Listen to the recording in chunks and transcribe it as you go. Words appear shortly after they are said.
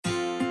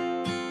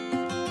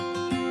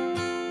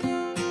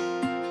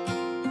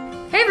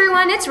Hey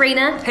everyone, it's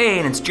Raina. Hey,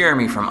 and it's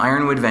Jeremy from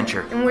Ironwood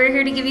Venture. And we're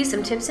here to give you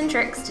some tips and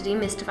tricks to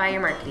demystify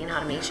your marketing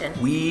automation.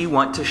 We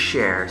want to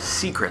share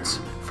secrets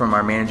from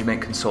our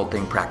management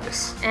consulting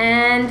practice.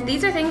 And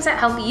these are things that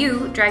help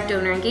you drive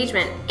donor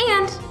engagement.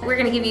 And we're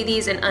going to give you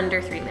these in under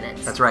 3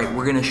 minutes. That's right.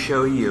 We're going to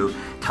show you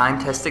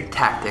time-tested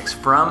tactics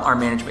from our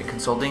management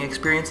consulting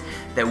experience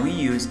that we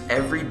use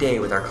every day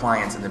with our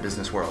clients in the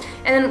business world.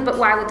 But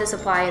why would this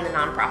apply in the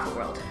nonprofit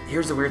world?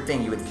 Here's the weird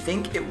thing. You would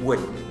think it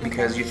wouldn't,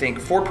 because you think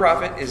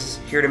for-profit is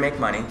here to make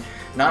money,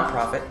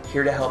 nonprofit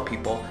here to help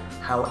people.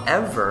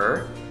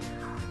 However,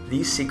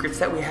 these secrets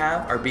that we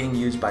have are being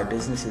used by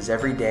businesses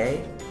every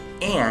day,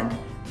 and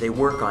they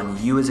work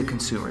on you as a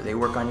consumer. They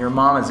work on your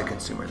mom as a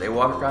consumer. They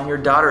work on your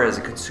daughter as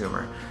a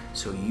consumer.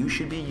 So you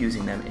should be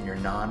using them in your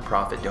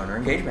nonprofit donor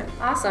engagement.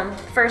 Awesome.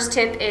 First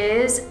tip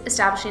is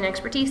establishing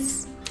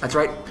expertise. That's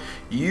right.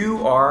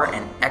 You are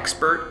an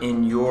expert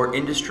in your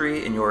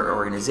industry, in your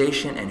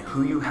organization, and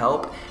who you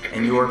help,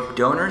 and your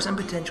donors and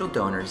potential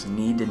donors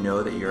need to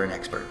know that you're an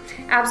expert.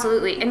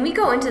 Absolutely. And we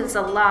go into this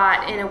a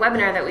lot in a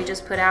webinar that we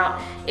just put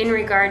out in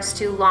regards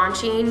to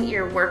launching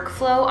your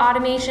workflow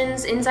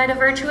automations inside of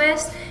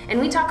Virtuous. And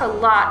we talk a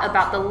lot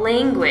about the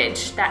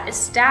language that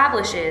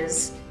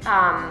establishes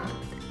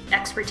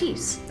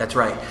expertise. That's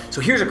right.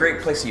 So here's a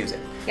great place to use it.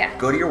 Yeah.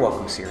 Go to your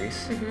welcome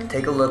series,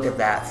 take a look at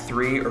that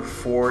 3 or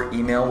 4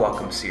 email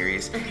welcome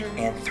series,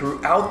 and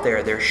throughout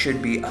there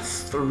should be a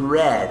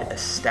thread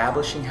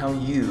establishing how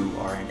you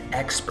are an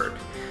expert.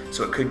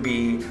 So it could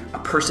be a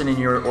person in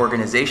your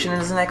organization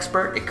as an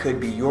expert, it could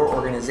be your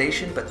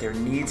organization, but there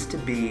needs to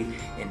be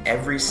in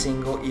every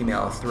single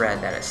email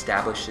thread that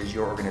establishes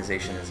your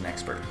organization as an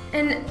expert.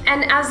 And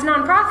as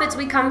nonprofits,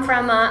 we come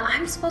from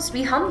I'm supposed to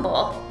be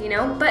humble,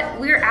 but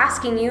we're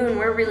asking you and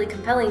we're really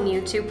compelling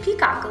you to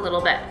peacock a little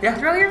bit. Yeah.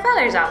 Throw your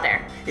feathers out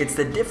there. It's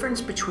the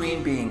difference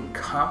between being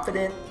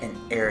confident and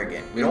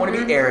arrogant. We don't want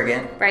to be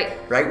arrogant. Right.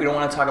 We don't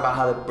want to talk about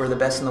how we're the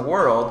best in the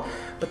world.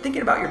 But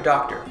thinking about your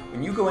doctor,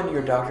 when you go into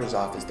your doctor's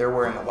office, they're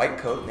wearing a white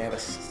coat and they have a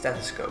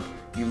stethoscope.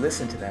 You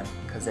listen to them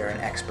because they're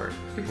an expert.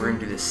 We're going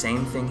to do the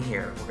same thing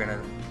here. We're going to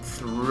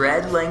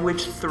thread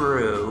language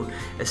through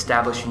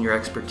establishing your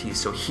expertise.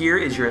 So here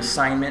is your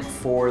assignment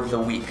for the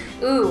week.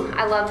 Ooh,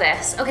 I love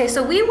this. Okay,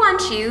 so we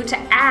want you to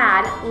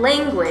add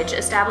language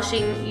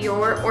establishing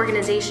your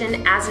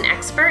organization as an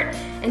expert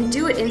and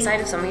do it inside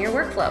of some of your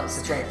workflows.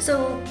 That's right.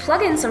 So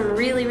plug in some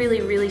really,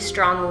 really, really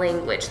strong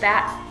language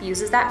that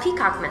uses that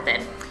peacock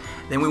method.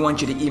 Then we want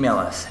you to email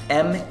us,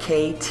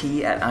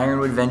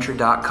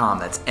 mkt@ironwoodventure.com.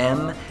 That's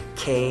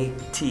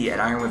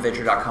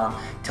mkt@ironwoodventure.com.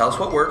 Tell us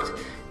what worked.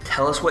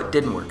 Tell us what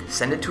didn't work.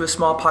 Send it to a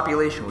small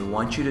population. We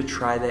want you to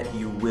try that.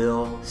 You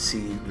will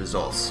see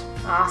results.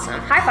 Awesome.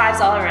 High fives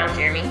all around,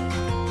 Jeremy.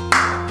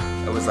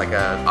 That was like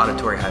an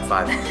auditory high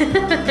five.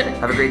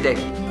 Have a great day.